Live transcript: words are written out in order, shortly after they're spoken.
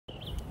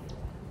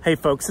Hey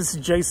folks, this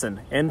is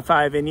Jason,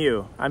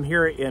 N5NU. I'm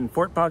here in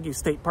Boggy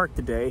State Park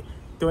today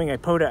doing a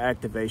POTA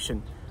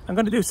activation. I'm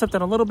going to do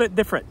something a little bit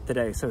different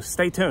today, so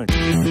stay tuned.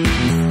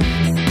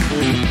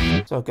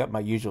 So I've got my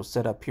usual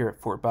setup here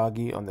at Fort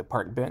Boggy on the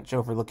park bench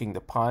overlooking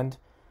the pond.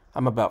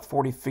 I'm about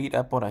 40 feet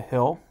up on a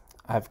hill.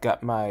 I've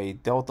got my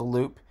Delta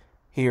loop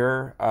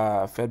here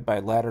fed by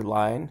ladder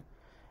line,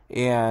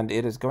 and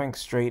it is going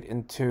straight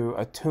into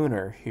a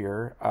tuner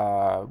here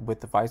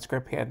with the vice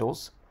grip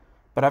handles.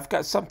 But I've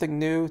got something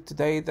new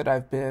today that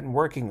I've been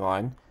working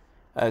on.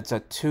 It's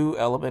a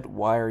 2-element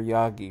wire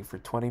yagi for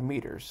 20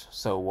 meters.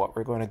 So what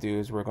we're going to do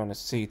is we're going to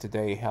see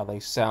today how they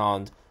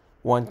sound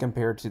one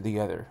compared to the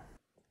other.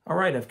 All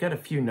right, I've got a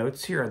few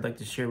notes here I'd like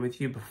to share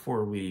with you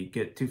before we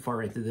get too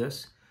far into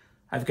this.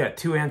 I've got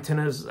two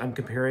antennas I'm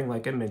comparing,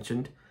 like I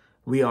mentioned.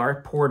 We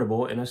are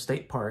portable in a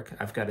state park.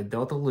 I've got a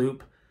Delta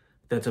loop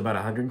that's about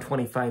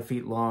 125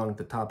 feet long.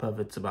 The top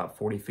of it's about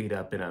 40 feet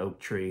up in an oak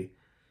tree.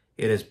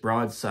 It is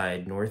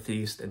broadside,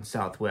 northeast and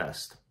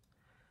southwest.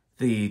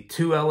 The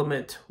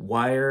 2-element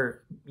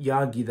wire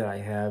yagi that I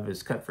have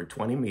is cut for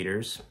 20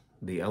 meters.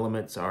 The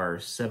elements are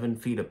 7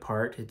 feet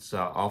apart. It's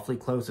awfully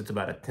close. It's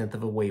about 1/10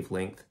 of a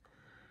wavelength.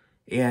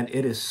 And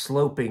it is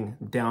sloping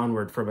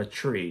downward from a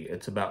tree.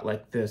 It's about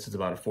like this. It's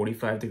about a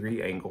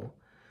 45-degree angle.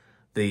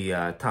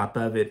 The top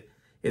of it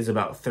is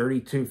about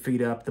 32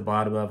 feet up. The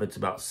bottom of it's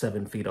about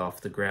 7 feet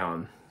off the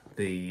ground.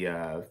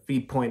 The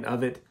feed point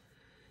of it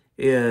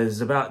is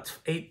about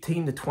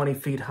 18 to 20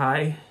 feet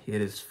high.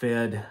 It is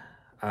fed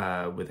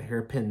with a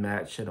hairpin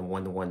match and a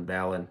 1-to-1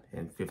 balun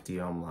and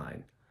 50 ohm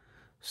line.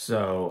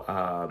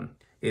 So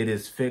it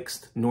is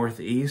fixed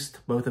northeast.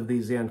 Both of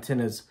these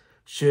antennas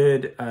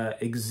should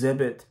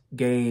exhibit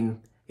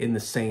gain in the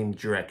same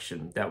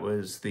direction. That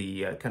was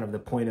the kind of the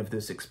point of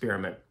this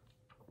experiment.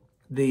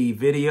 The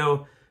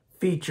video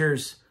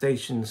features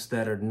stations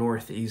that are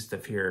northeast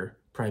of here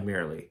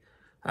primarily.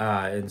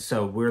 And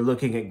so we're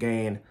looking at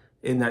gain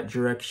in that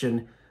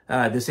direction.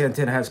 This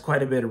antenna has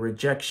quite a bit of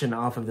rejection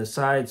off of the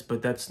sides,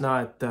 but that's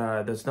not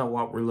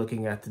what we're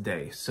looking at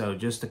today. So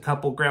just a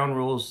couple ground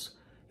rules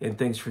and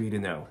things for you to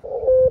know.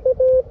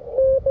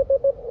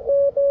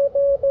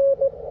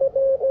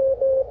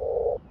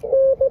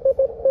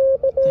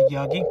 The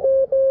yagi,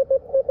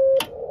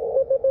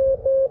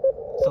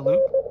 the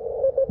loop,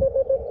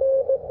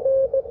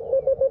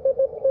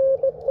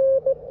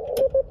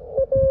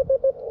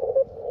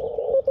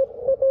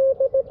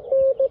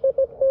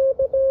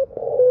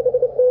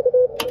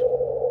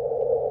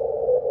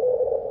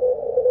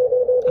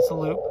 that's the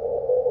loop.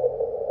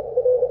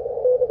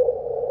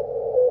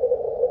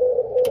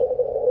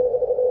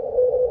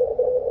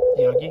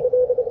 Yagi.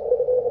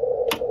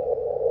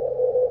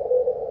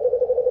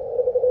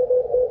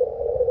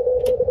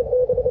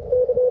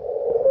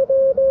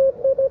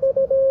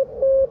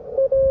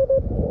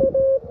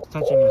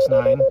 Touching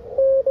S9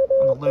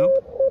 on the loop.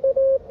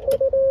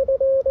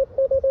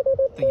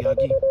 The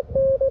yagi.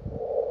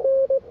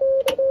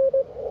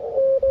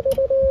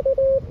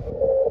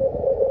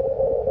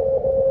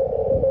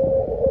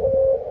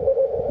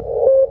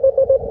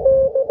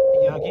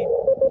 Yagi.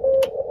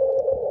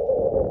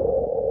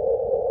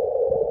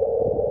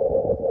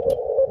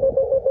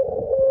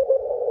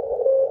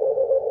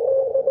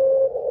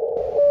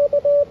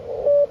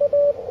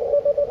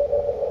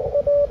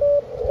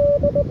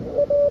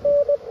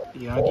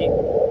 Yagi.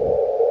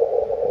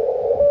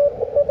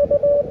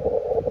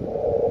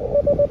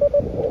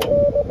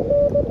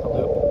 The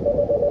loop.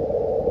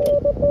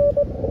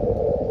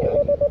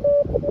 Yagi.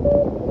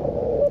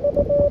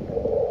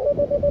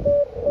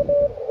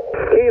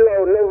 Kilo,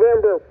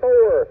 November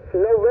 4,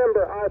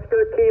 November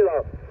Oscar Kilo.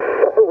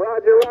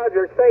 Roger,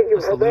 Roger. Thank you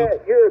for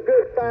that. You're a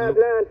good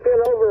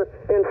 5-9-10 over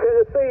in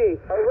Tennessee.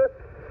 Over.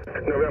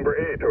 November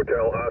 8,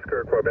 Hotel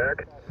Oscar,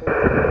 Quebec.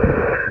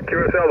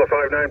 QSL the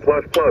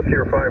 59++,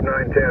 you're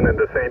 5910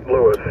 into St.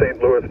 Louis,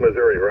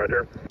 Missouri,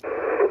 Roger.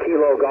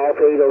 Kilo Golf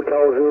 8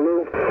 Hotel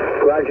Zulu.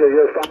 Roger,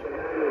 you're 5.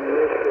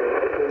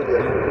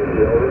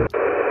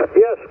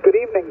 Yes, good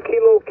evening.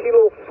 Kilo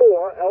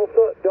 4,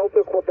 Alpha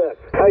Delta Quebec.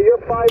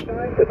 You're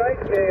 5-9 tonight.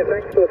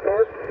 Thanks for the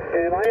park.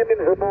 And I am in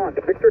Vermont,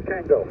 Victor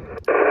Tango.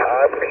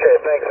 I appreciate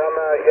it, thanks.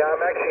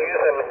 I'm actually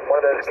using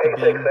one of those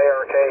K6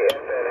 ARK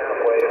N5NU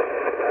halfways.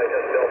 I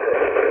just built it.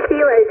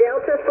 Kilo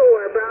Delta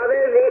 4, Bravo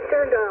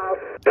Victor Golf.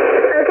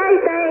 Okay,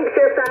 thanks.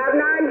 You're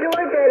 5-9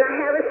 Georgia, and I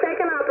have a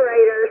second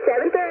operator,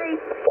 7-3.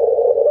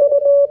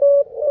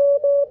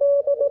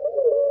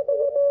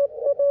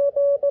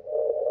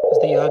 Is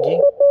the yagi.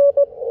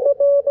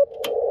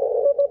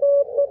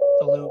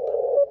 The loop.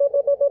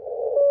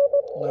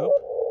 Loop.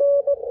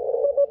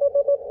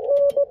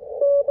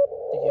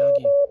 The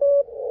yagi.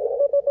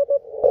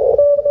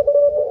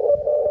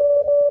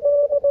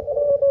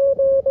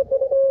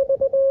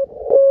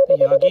 The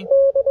yagi.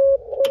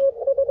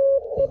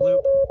 The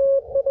loop.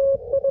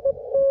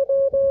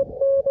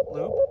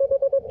 Loop.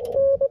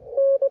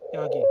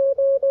 Yagi.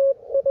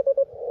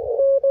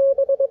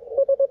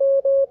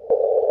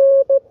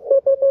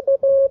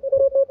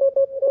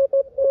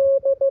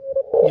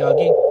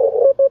 Yagi.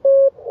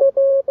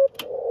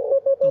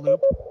 The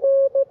loop.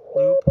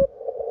 loop,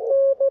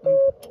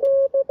 loop,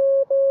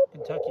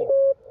 Kentucky,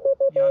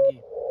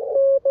 yagi,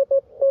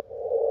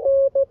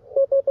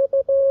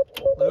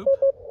 loop,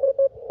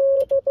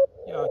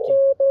 yagi.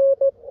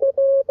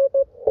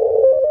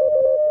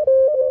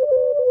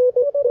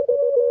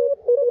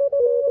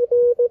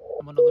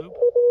 I'm on the loop,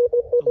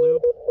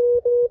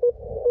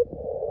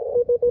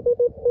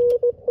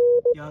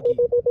 yagi,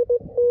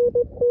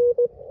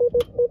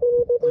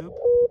 loop,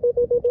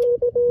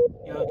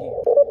 yagi.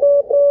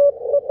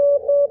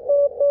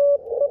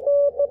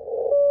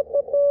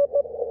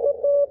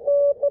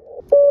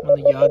 I'm on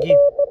the yagi,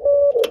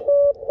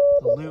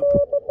 the loop,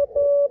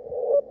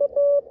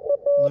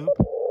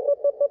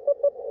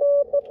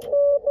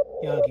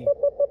 yagi.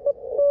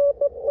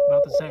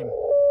 About the same.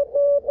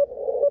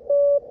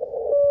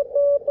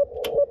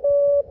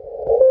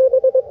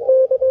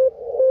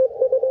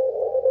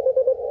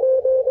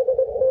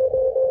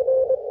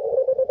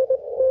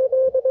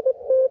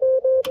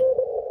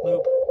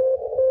 Loop,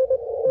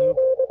 loop,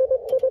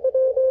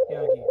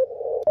 yagi.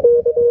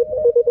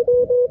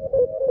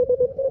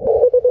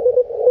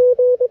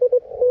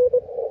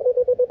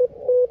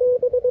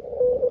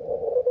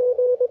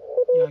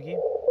 Yagi,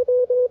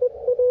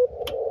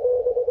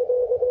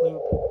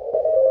 loop.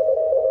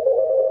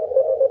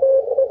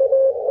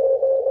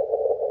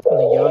 On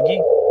the yagi,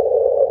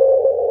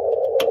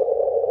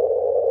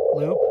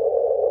 loop,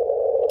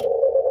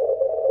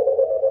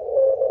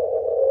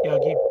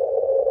 yagi.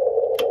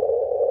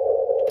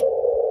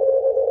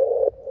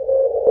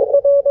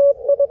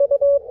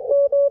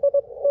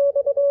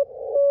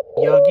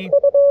 Yagi,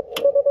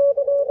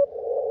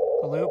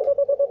 the loop,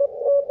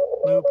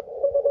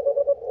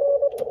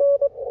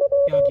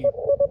 yagi,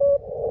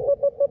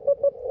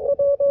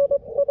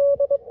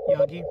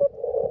 yagi,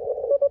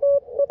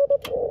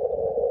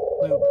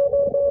 loop,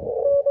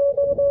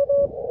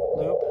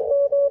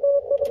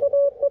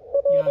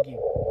 yagi.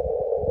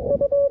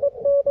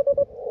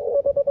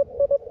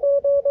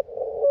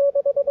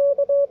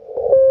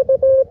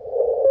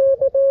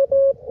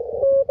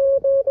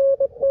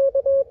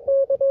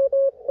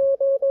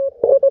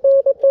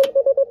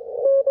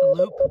 The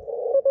loop,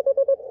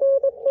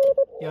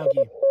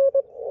 yagi,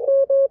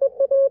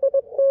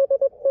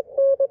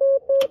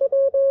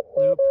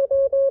 loop,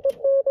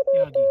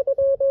 yagi.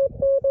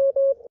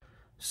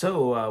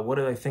 So, what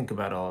did I think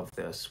about all of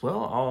this?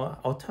 Well,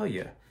 I'll tell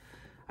you.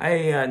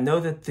 I know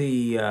that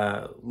the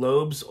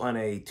lobes on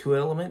a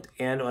 2-element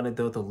and on a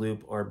delta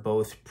loop are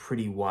both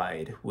pretty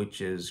wide,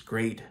 which is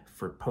great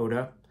for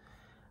POTA.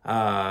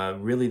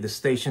 Really, the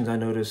stations I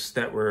noticed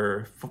that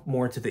were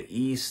more to the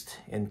east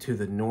and to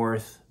the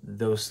north,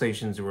 those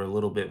stations were a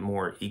little bit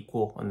more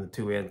equal on the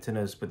two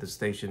antennas, but the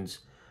stations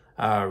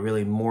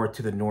really more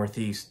to the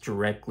northeast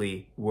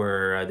directly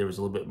where there was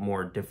a little bit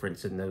more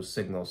difference in those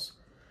signals.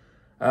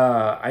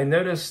 I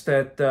noticed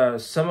that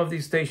some of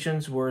these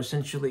stations were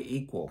essentially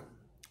equal,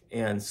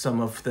 and some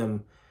of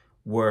them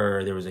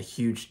there was a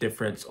huge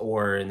difference,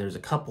 and there's a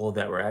couple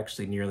that were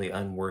actually nearly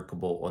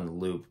unworkable on the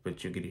loop,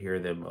 but you could hear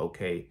them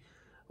okay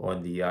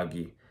on the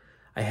yagi.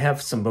 I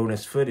have some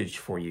bonus footage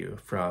for you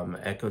from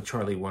Echo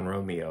Charlie 1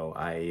 Romeo.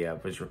 I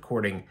was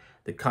recording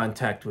the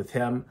contact with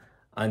him.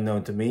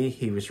 Unknown to me,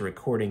 he was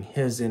recording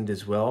his end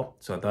as well,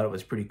 so I thought it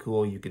was pretty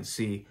cool. You can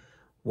see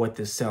what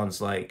this sounds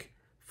like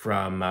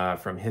from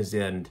his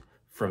end,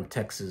 from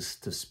Texas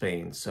to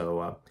Spain.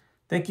 So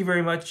thank you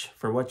very much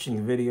for watching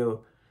the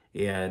video,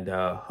 and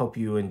hope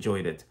you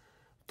enjoyed it.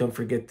 Don't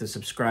forget to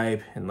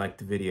subscribe and like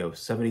the video.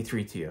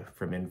 73 to you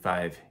from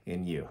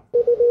N5NU.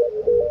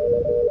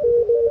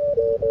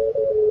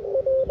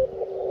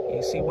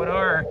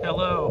 AC1R,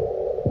 hello.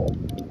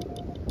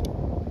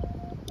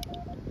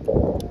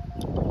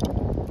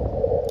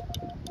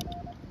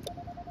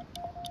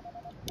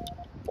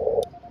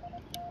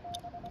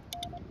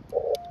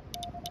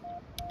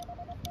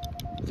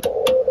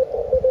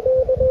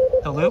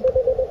 The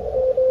loop.